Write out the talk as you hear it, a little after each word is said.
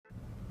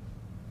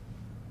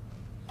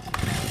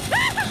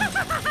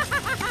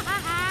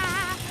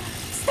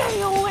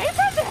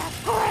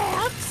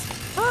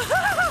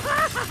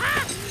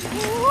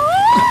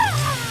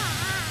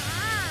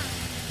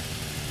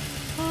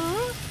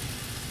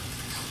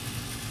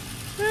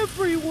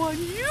Everyone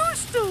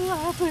used to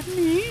laugh at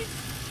me.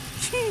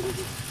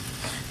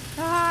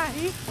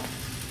 I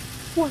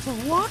was a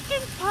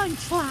walking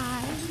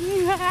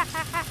punchline.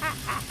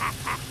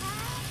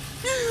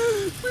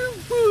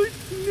 But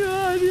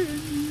not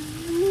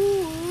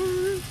anymore.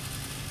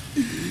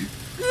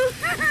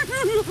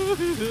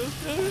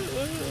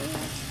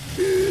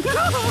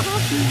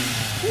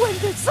 When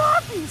the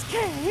zombies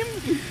came,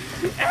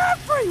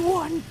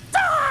 everyone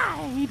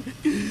died!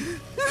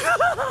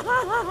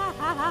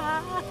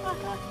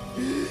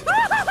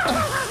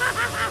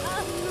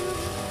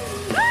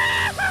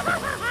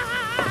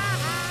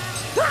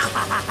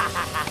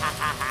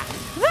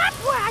 That's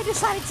why I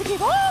decided to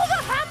give all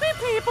the happy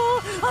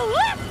people a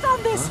lift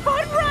on this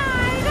fun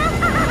ride!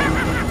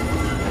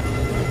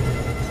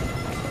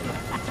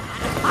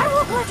 I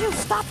won't let you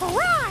stop the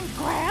ride,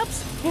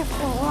 Gramps! If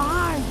the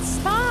ride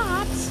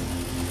stops,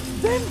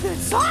 then the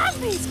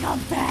zombies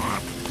come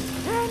back!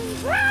 And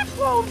that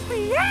won't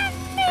be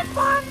any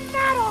fun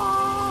at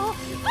all!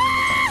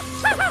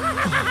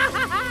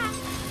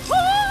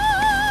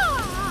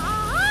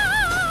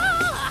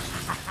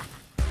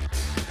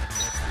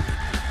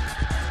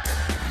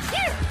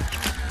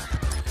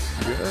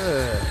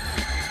 Good.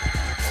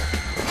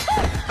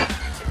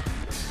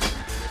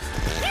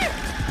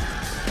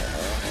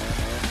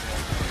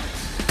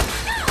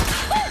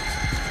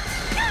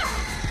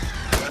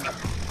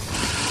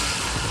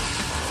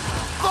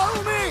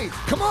 Follow me!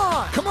 Come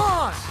on! Come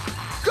on!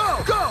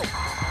 Go! Go!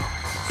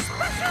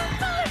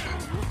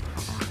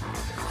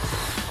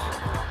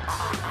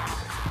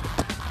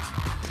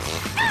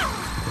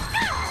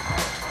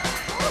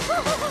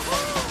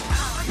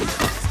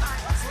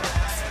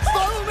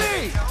 Follow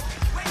me!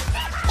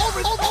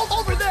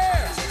 Over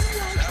there!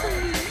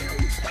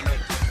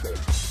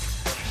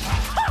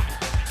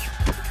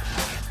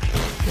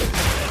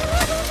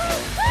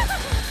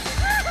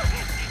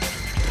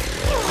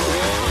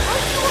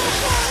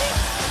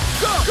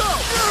 Go! Go!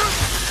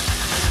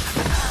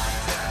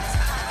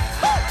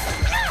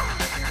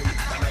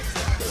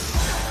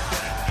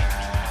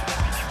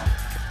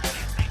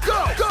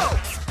 Go! Go!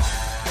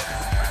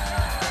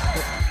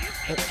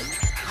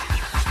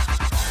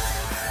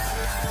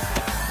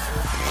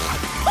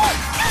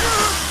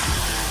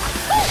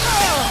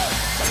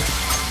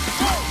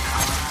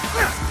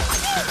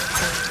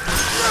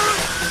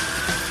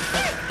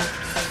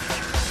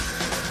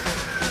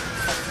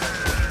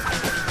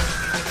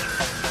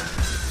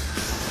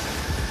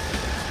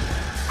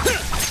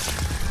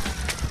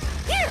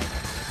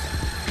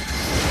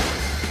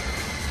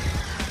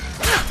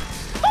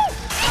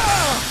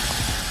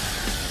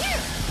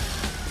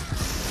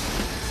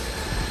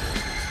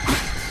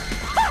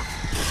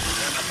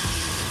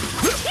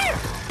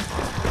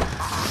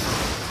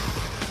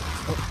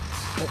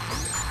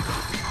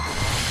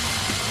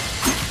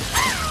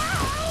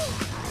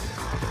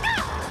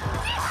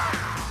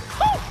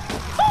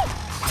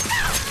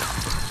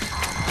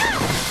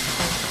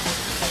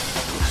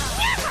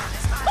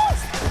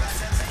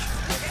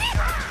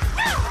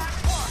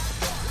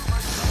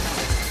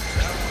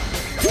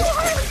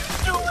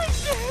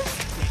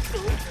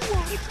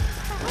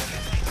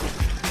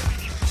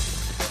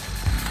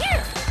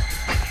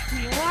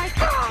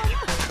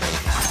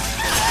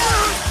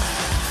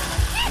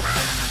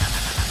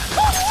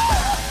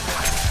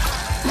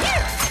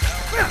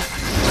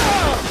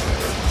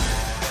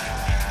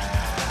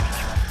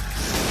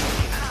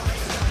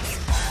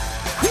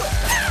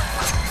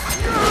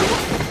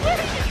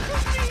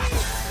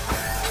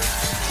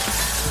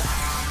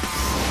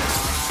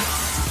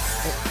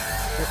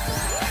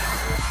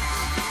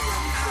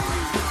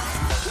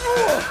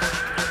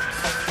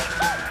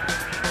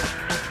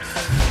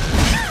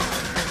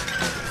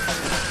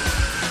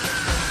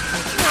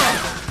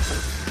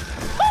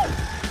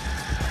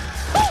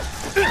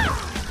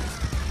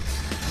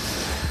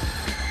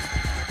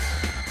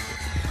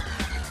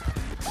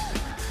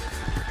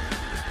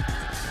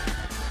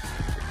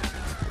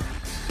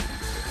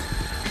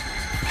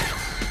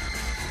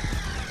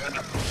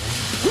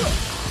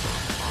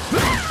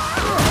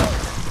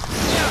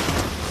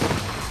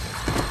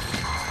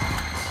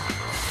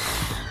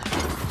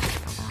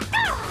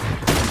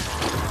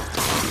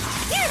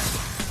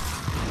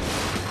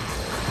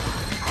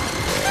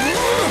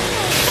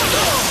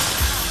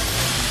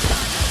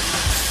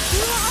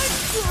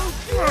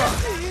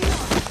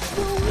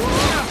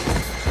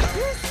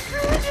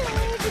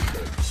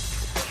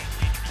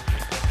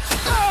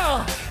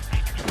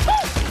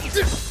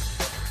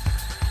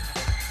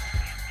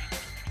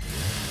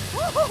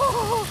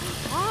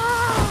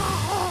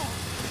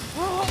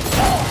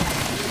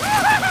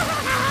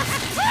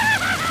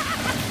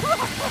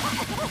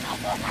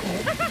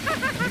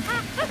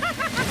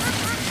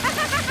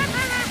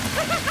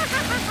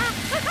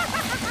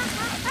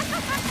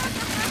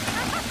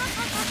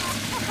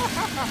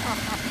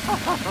 Ha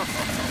ha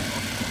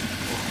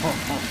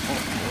ha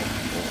ha!